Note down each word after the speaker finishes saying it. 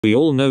We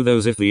all know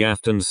those if the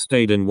Aftons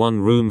stayed in one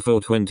room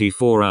for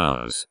 24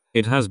 hours.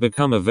 It has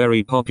become a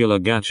very popular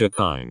gacha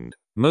kind.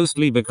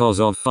 Mostly because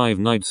of Five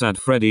Nights at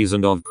Freddy's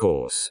and of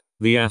course,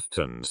 the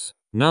Aftons.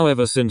 Now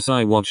ever since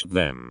I watched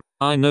them,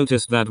 I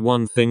noticed that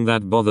one thing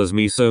that bothers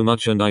me so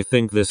much, and I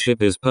think this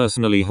ship is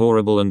personally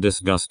horrible and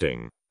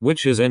disgusting,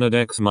 which is Ennard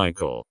x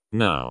Michael.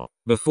 Now,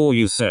 before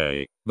you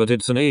say, but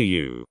it's an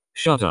AU,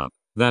 shut up,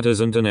 that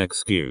isn't an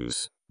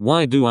excuse.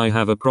 Why do I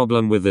have a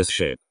problem with this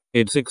ship?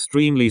 It's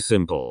extremely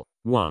simple.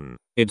 1.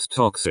 It's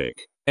toxic.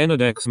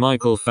 Ennard x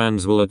Michael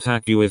fans will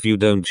attack you if you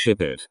don't ship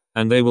it,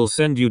 and they will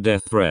send you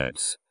death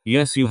threats.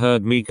 Yes, you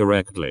heard me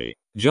correctly.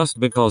 Just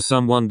because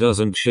someone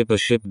doesn't ship a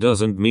ship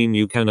doesn't mean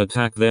you can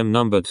attack them.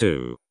 Number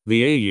 2.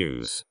 The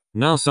AUs.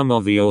 Now some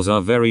of the AUs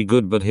are very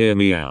good, but hear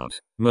me out.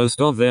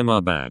 Most of them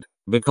are bad.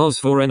 Because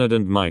for Ennard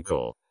and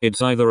Michael,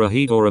 it's either a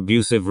heat or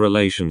abusive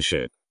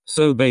relationship.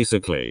 So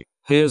basically,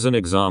 here's an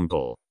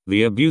example.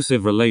 The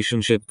abusive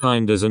relationship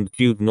kind isn't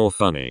cute nor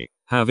funny.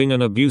 Having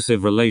an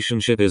abusive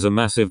relationship is a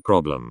massive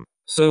problem.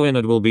 So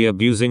Ennard will be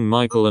abusing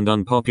Michael, and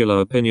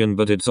unpopular opinion,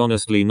 but it's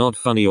honestly not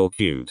funny or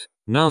cute.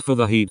 Now for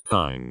the heat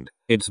kind.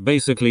 It's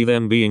basically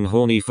them being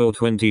horny for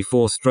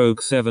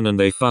 24/7 and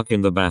they fuck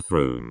in the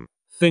bathroom.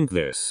 Think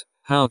this.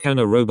 How can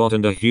a robot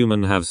and a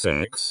human have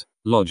sex?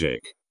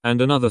 Logic. And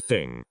another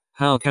thing.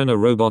 How can a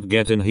robot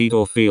get in heat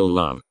or feel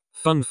love?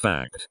 Fun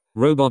fact.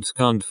 Robots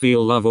can't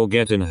feel love or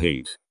get in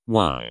heat.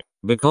 Why?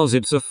 Because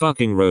it's a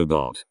fucking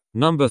robot.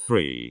 Number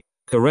 3.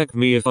 Correct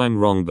me if I'm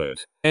wrong,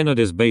 but Ennard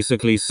is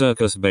basically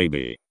Circus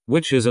Baby,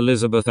 which is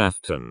Elizabeth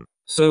Afton.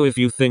 So if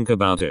you think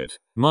about it,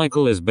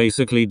 Michael is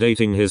basically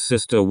dating his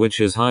sister, which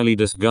is highly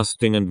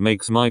disgusting and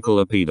makes Michael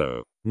a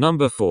pedo.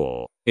 Number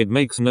 4. It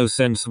makes no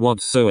sense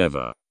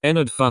whatsoever.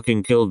 Ennard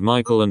fucking killed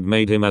Michael and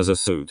made him as a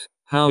suit.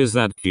 How is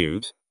that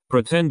cute?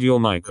 Pretend you're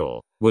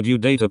Michael. Would you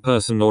date a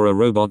person or a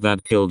robot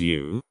that killed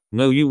you?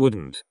 No, you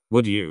wouldn't.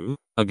 Would you?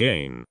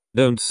 Again,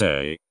 don't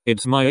say,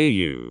 it's my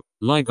AU.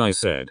 Like I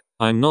said,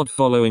 I'm not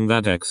following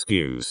that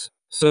excuse.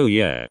 So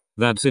yeah,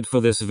 that's it for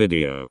this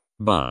video.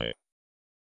 Bye.